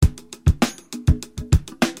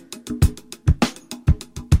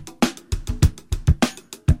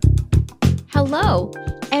Hello,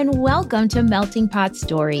 and welcome to Melting Pot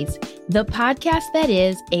Stories, the podcast that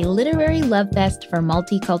is a literary love fest for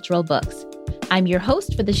multicultural books. I'm your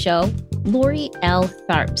host for the show, Lori L.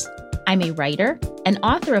 Tharps. I'm a writer, an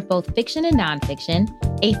author of both fiction and nonfiction,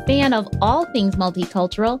 a fan of all things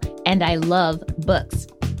multicultural, and I love books.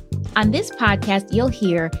 On this podcast, you'll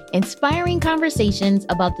hear inspiring conversations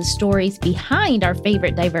about the stories behind our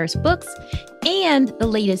favorite diverse books and the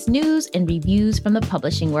latest news and reviews from the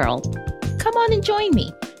publishing world. Come on and join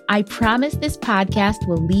me. I promise this podcast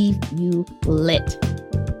will leave you lit.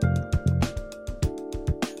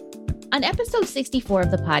 On episode 64 of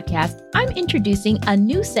the podcast, I'm introducing a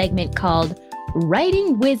new segment called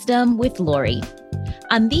Writing Wisdom with Lori.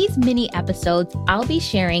 On these mini episodes, I'll be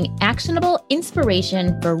sharing actionable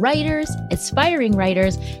inspiration for writers, aspiring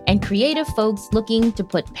writers, and creative folks looking to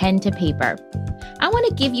put pen to paper. I want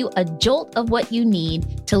to give you a jolt of what you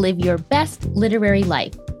need to live your best literary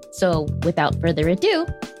life. So without further ado,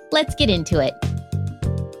 let's get into it.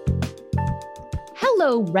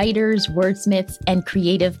 Hello, writers, wordsmiths, and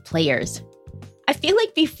creative players. I feel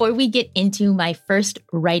like before we get into my first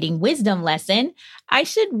writing wisdom lesson, I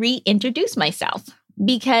should reintroduce myself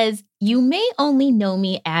because you may only know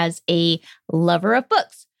me as a lover of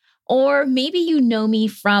books, or maybe you know me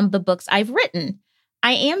from the books I've written.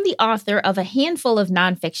 I am the author of a handful of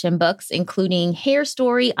nonfiction books, including Hair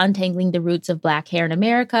Story, Untangling the Roots of Black Hair in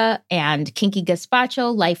America, and Kinky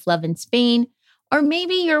Gazpacho, Life, Love in Spain. Or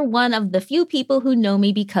maybe you're one of the few people who know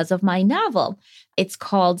me because of my novel. It's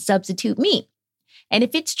called Substitute Me. And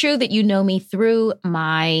if it's true that you know me through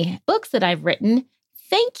my books that I've written,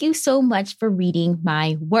 thank you so much for reading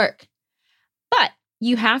my work. But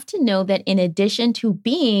you have to know that in addition to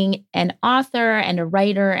being an author and a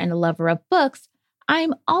writer and a lover of books,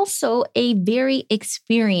 I'm also a very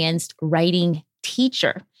experienced writing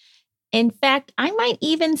teacher. In fact, I might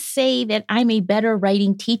even say that I'm a better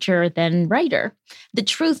writing teacher than writer. The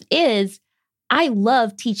truth is, I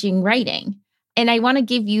love teaching writing. And I want to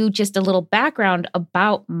give you just a little background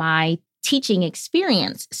about my teaching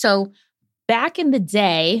experience. So back in the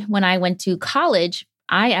day when I went to college,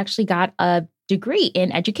 I actually got a degree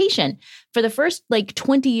in education. For the first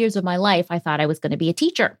 20 years of my life, I thought I was going to be a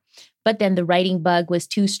teacher. But then the writing bug was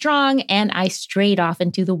too strong and I strayed off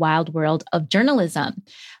into the wild world of journalism.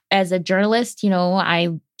 As a journalist, I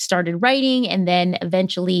started writing and then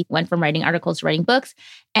eventually went from writing articles to writing books.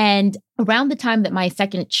 And around the time that my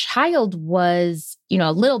second child was,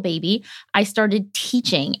 a little baby, I started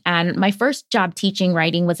teaching. And my first job teaching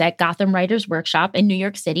writing was at Gotham Writers Workshop in New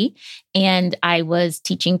York City. And I was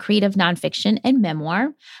teaching creative nonfiction and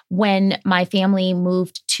memoir. When my family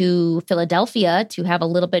moved to Philadelphia to have a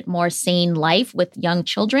little bit more sane life with young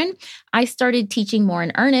children, I started teaching more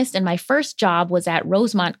in earnest. And my first job was at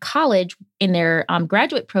Rosemont College in their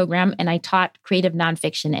graduate program. And I taught creative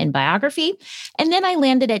nonfiction and biography. And then I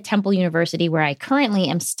landed at Temple University, where I currently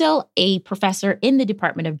am still a professor in the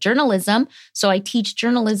Department of Journalism. So I teach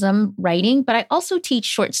journalism writing, but I also teach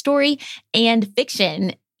short story and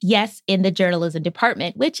fiction, yes, in the journalism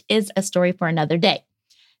department, which is a story for another day.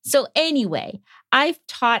 So anyway, I've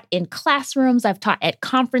taught in classrooms, I've taught at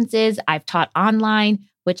conferences, I've taught online,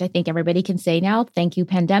 which I think everybody can say now, thank you,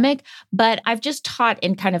 pandemic. But I've just taught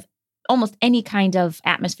in kind of almost any kind of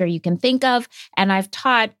atmosphere you can think of. And I've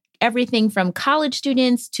taught everything from college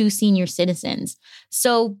students to senior citizens.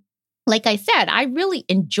 So like I said, I really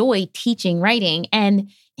enjoy teaching writing. And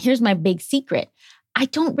here's my big secret. I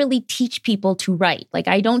don't really teach people to write.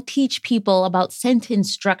 I don't teach people about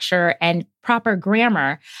sentence structure and proper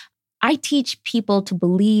grammar. I teach people to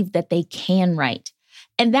believe that they can write.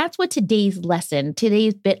 And that's what today's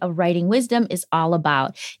bit of writing wisdom is all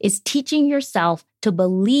about, is teaching yourself to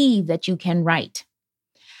believe that you can write.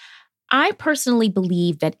 I personally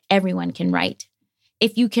believe that everyone can write.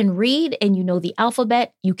 If you can read and you know the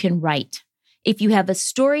alphabet, you can write. If you have a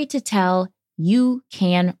story to tell, you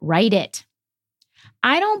can write it.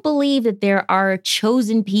 I don't believe that there are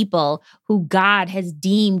chosen people who God has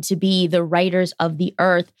deemed to be the writers of the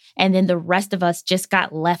earth, and then the rest of us just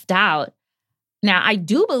got left out. Now, I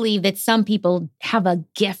do believe that some people have a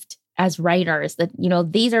gift as writers, that,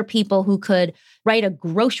 these are people who could write a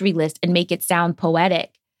grocery list and make it sound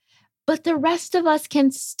poetic. But the rest of us can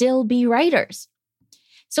still be writers.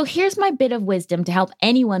 So here's my bit of wisdom to help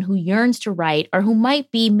anyone who yearns to write or who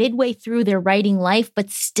might be midway through their writing life but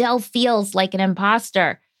still feels like an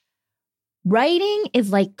imposter. Writing is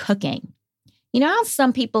like cooking. You know how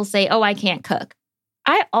some people say, oh, I can't cook?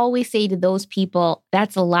 I always say to those people,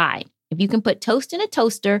 that's a lie. If you can put toast in a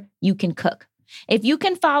toaster, you can cook. If you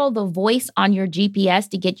can follow the voice on your GPS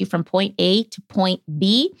to get you from point A to point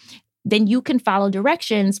B, then you can follow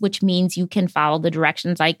directions, which means you can follow the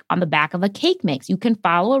directions like on the back of a cake mix. You can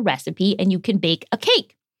follow a recipe and you can bake a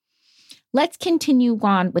cake. Let's continue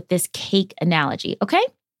on with this cake analogy, okay?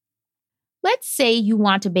 Let's say you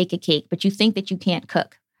want to bake a cake, but you think that you can't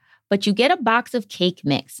cook. But you get a box of cake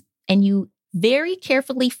mix and you very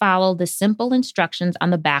carefully follow the simple instructions on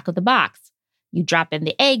the back of the box. You drop in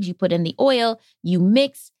the eggs, you put in the oil, you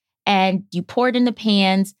mix, and you pour it in the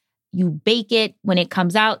pans. You bake it. When it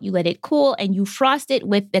comes out, you let it cool, and you frost it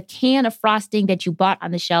with the can of frosting that you bought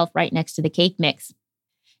on the shelf right next to the cake mix.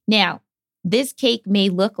 Now, this cake may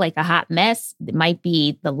look like a hot mess. It might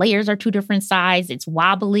be the layers are 2 different sizes. It's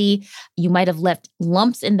wobbly. You might have left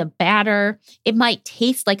lumps in the batter. It might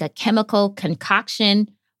taste like a chemical concoction,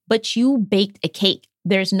 but you baked a cake.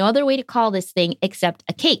 There's no other way to call this thing except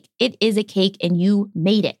a cake. It is a cake and you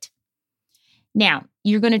made it. Now,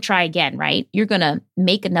 you're going to try again, right? You're going to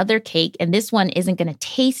make another cake, and this one isn't going to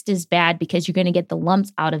taste as bad because you're going to get the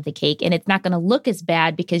lumps out of the cake, and it's not going to look as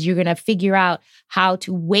bad because you're going to figure out how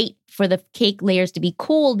to wait for the cake layers to be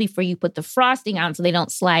cooled before you put the frosting on so they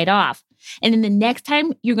don't slide off. And then the next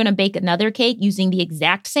time you're going to bake another cake using the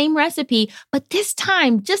exact same recipe, but this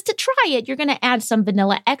time, just to try it, you're going to add some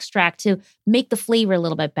vanilla extract to make the flavor a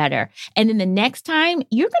little bit better. And then the next time,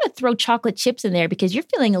 you're going to throw chocolate chips in there because you're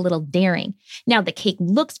feeling a little daring. Now, the cake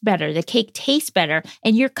looks better, the cake tastes better,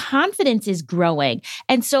 and your confidence is growing.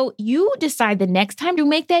 And so you decide the next time you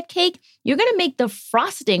make that cake, you're going to make the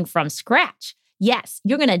frosting from scratch. Yes,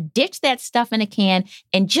 you're going to ditch that stuff in a can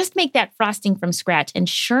and just make that frosting from scratch. And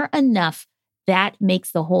sure enough, that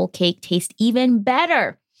makes the whole cake taste even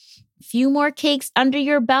better. A few more cakes under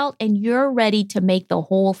your belt and you're ready to make the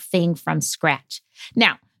whole thing from scratch.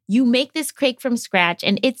 Now, you make this cake from scratch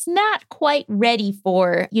and it's not quite ready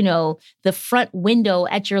for, the front window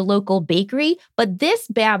at your local bakery, but this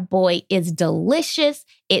bad boy is delicious.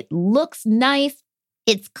 It looks nice.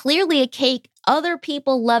 It's clearly a cake. Other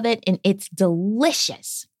people love it, and it's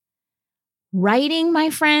delicious. Writing, my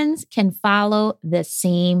friends, can follow the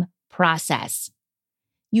same process.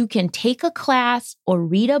 You can take a class or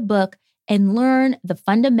read a book and learn the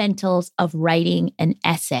fundamentals of writing an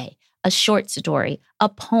essay, a short story, a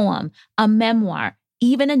poem, a memoir,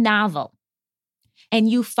 even a novel. And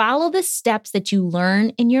you follow the steps that you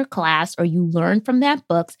learn in your class or you learn from that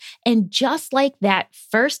books. And just like that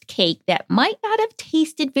first cake that might not have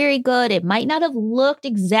tasted very good, it might not have looked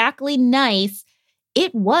exactly nice,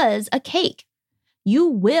 it was a cake. You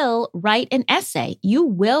will write an essay. You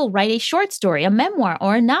will write a short story, a memoir,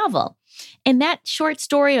 or a novel. And that short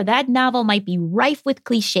story or that novel might be rife with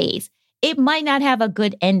cliches. It might not have a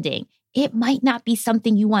good ending. It might not be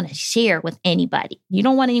something you want to share with anybody. You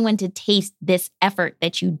don't want anyone to taste this effort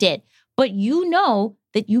that you did, but you know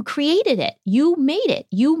that you created it. You made it.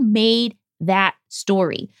 You made that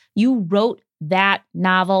story. You wrote that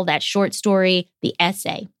novel, that short story, the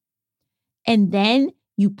essay. And then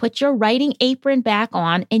you put your writing apron back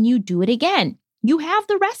on and you do it again. You have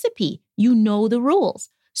the recipe. You know the rules.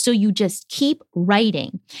 So you just keep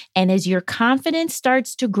writing. And as your confidence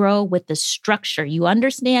starts to grow with the structure, you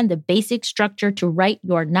understand the basic structure to write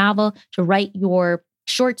your novel, to write your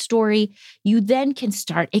short story, you then can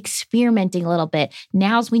start experimenting a little bit.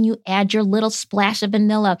 Now's when you add your little splash of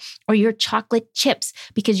vanilla or your chocolate chips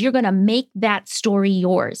because you're going to make that story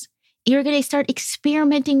yours. You're going to start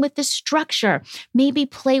experimenting with the structure, maybe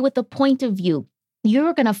play with the point of view.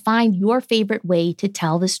 You're going to find your favorite way to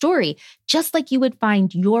tell the story, just like you would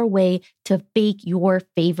find your way to bake your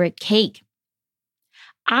favorite cake.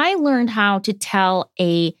 I learned how to tell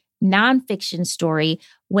a nonfiction story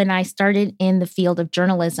when I started in the field of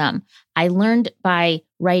journalism. I learned by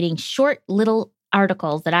writing short little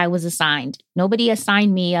articles that I was assigned. Nobody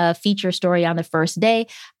assigned me a feature story on the first day.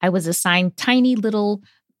 I was assigned tiny little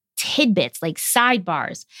tidbits like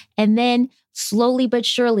sidebars. And then slowly but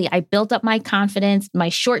surely, I built up my confidence. My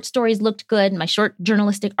short stories looked good. My short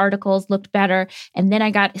journalistic articles looked better. And then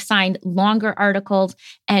I got assigned longer articles.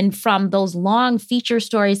 And from those long feature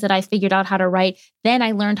stories that I figured out how to write, then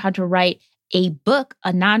I learned how to write a book,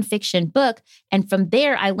 a nonfiction book. And from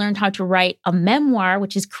there, I learned how to write a memoir,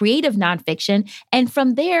 which is creative nonfiction. And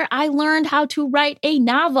from there, I learned how to write a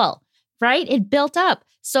novel, right? It built up.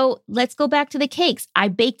 So let's go back to the cakes. I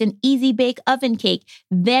baked an easy bake oven cake.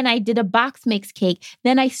 Then I did a box mix cake.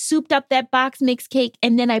 Then I souped up that box mix cake.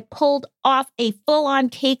 And then I pulled off a full-on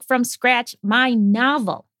cake from scratch, my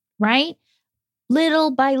novel, right?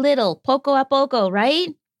 Little by little, poco a poco, right?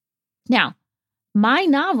 Now, my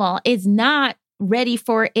novel is not ready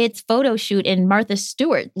for its photo shoot in Martha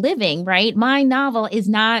Stewart living, right? My novel is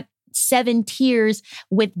not 7 tiers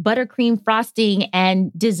with buttercream frosting and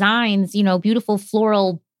designs, beautiful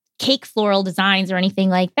floral cake floral designs or anything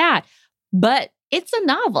like that. But it's a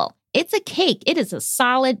novel. It's a cake. It is a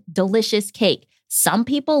solid, delicious cake. Some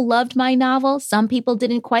people loved my novel. Some people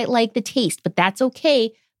didn't quite like the taste, but that's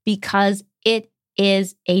okay because it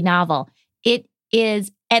is a novel. It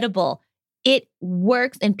is edible. It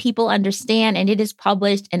works and people understand, and it is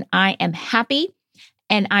published, and I am happy.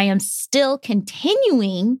 And I am still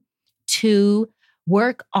continuing to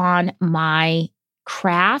work on my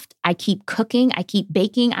craft. I keep cooking. I keep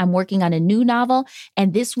baking. I'm working on a new novel.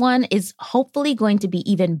 And this one is hopefully going to be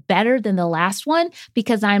even better than the last one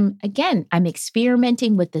because I'm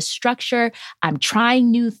experimenting with the structure. I'm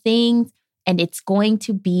trying new things, and it's going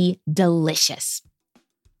to be delicious.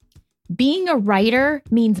 Being a writer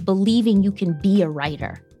means believing you can be a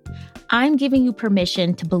writer. I'm giving you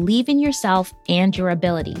permission to believe in yourself and your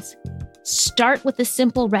abilities. Start with a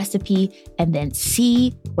simple recipe and then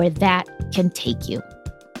see where that can take you.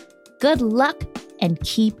 Good luck and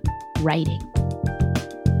keep writing.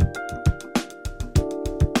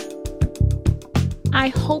 I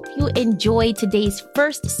hope you enjoyed today's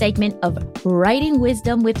first segment of Writing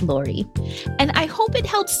Wisdom with Lori. And I hope it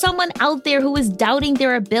helps someone out there who is doubting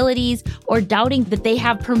their abilities or doubting that they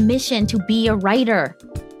have permission to be a writer.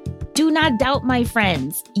 Do not doubt, my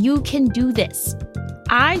friends. You can do this.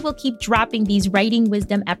 I will keep dropping these Writing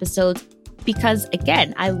Wisdom episodes because,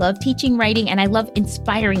 again, I love teaching writing and I love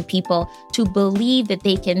inspiring people to believe that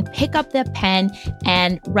they can pick up the pen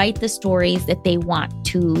and write the stories that they want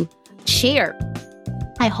to share.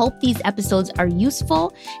 I hope these episodes are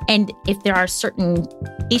useful. And if there are certain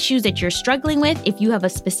issues that you're struggling with, if you have a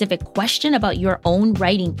specific question about your own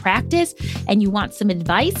writing practice and you want some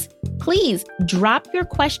advice, please drop your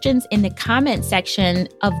questions in the comment section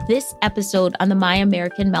of this episode on the My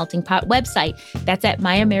American Melting Pot website. That's at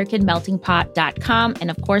myamericanmeltingpot.com.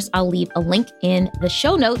 And of course, I'll leave a link in the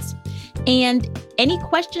show notes. And any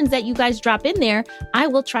questions that you guys drop in there, I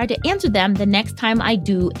will try to answer them the next time I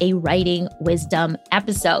do a Writing Wisdom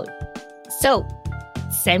episode. So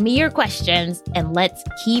send me your questions and let's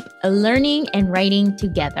keep learning and writing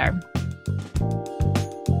together.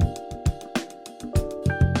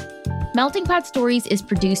 Melting Pot Stories is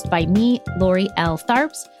produced by me, Lori L.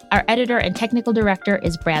 Tharps. Our editor and technical director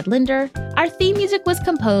is Brad Linder. Our theme music was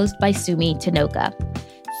composed by Sumi Tanoka.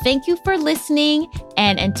 Thank you for listening,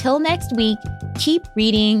 and until next week, keep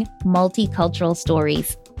reading multicultural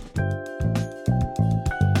stories.